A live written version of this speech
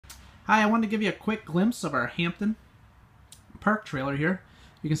Hi, I wanted to give you a quick glimpse of our Hampton park trailer here.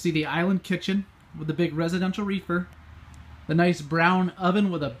 You can see the island kitchen with the big residential reefer, the nice brown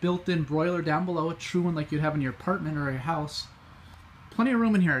oven with a built-in broiler down below, a true one like you'd have in your apartment or your house. Plenty of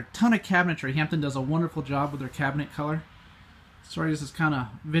room in here, a ton of cabinetry. Hampton does a wonderful job with their cabinet color. Sorry this is kind of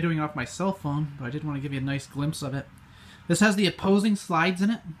videoing off my cell phone, but I did want to give you a nice glimpse of it. This has the opposing slides in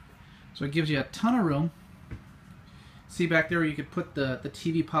it, so it gives you a ton of room. See back there you could put the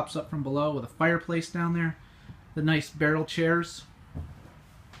TV pops up from below with a fireplace down there. The nice barrel chairs.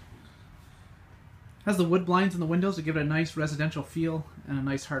 Has the wood blinds in the windows to give it a nice residential feel, and a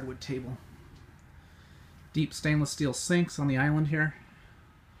nice hardwood table. Deep stainless steel sinks on the island here.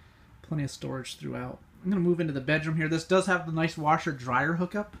 Plenty of storage throughout. I'm going to move into the bedroom here. This does have the nice washer dryer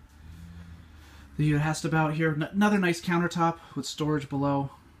hookup that you asked about here. Another nice countertop with storage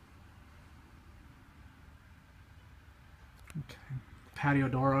below. Okay. Patio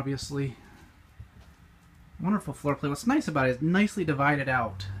door, obviously. Wonderful floor plate. What's nice about it is it's nicely divided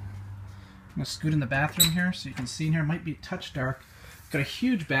out. I'm going to scoot in the bathroom here so you can see in here. It might be a touch dark. Got a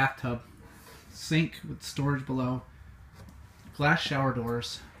huge bathtub. Sink with storage below. Glass shower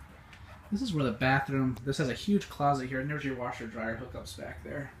doors. This is where the bathroom, this has a huge closet here, and there's your washer dryer hookups back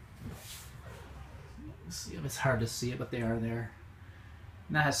there. See if it's hard to see it, but they are there.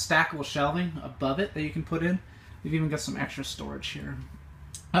 And that has stackable shelving above it that you can put in. We've even got some extra storage here.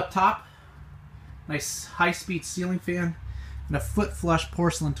 Up top, nice high-speed ceiling fan, and a foot flush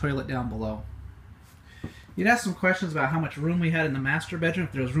porcelain toilet down below. You'd ask some questions about how much room we had in the master bedroom,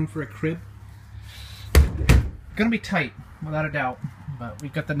 if there was room for a crib. Gonna be tight, without a doubt, but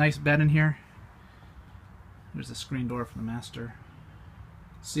we've got the nice bed in here. There's the screen door for the master.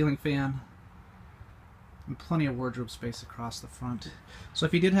 Ceiling fan. And plenty of wardrobe space across the front. So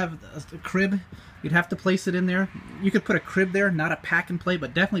if you did have a crib, you'd have to place it in there. You could put a crib there, not a pack and play,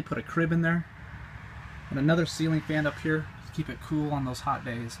 but definitely put a crib in there. And another ceiling fan up here to keep it cool on those hot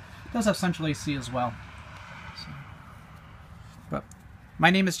days. It does have central AC as well. But my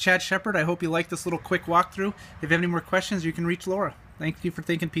name is Chad Shepard. I hope you liked this little quick walkthrough. If you have any more questions, you can reach Laura. Thank you for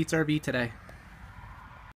thinking Pete's RV today.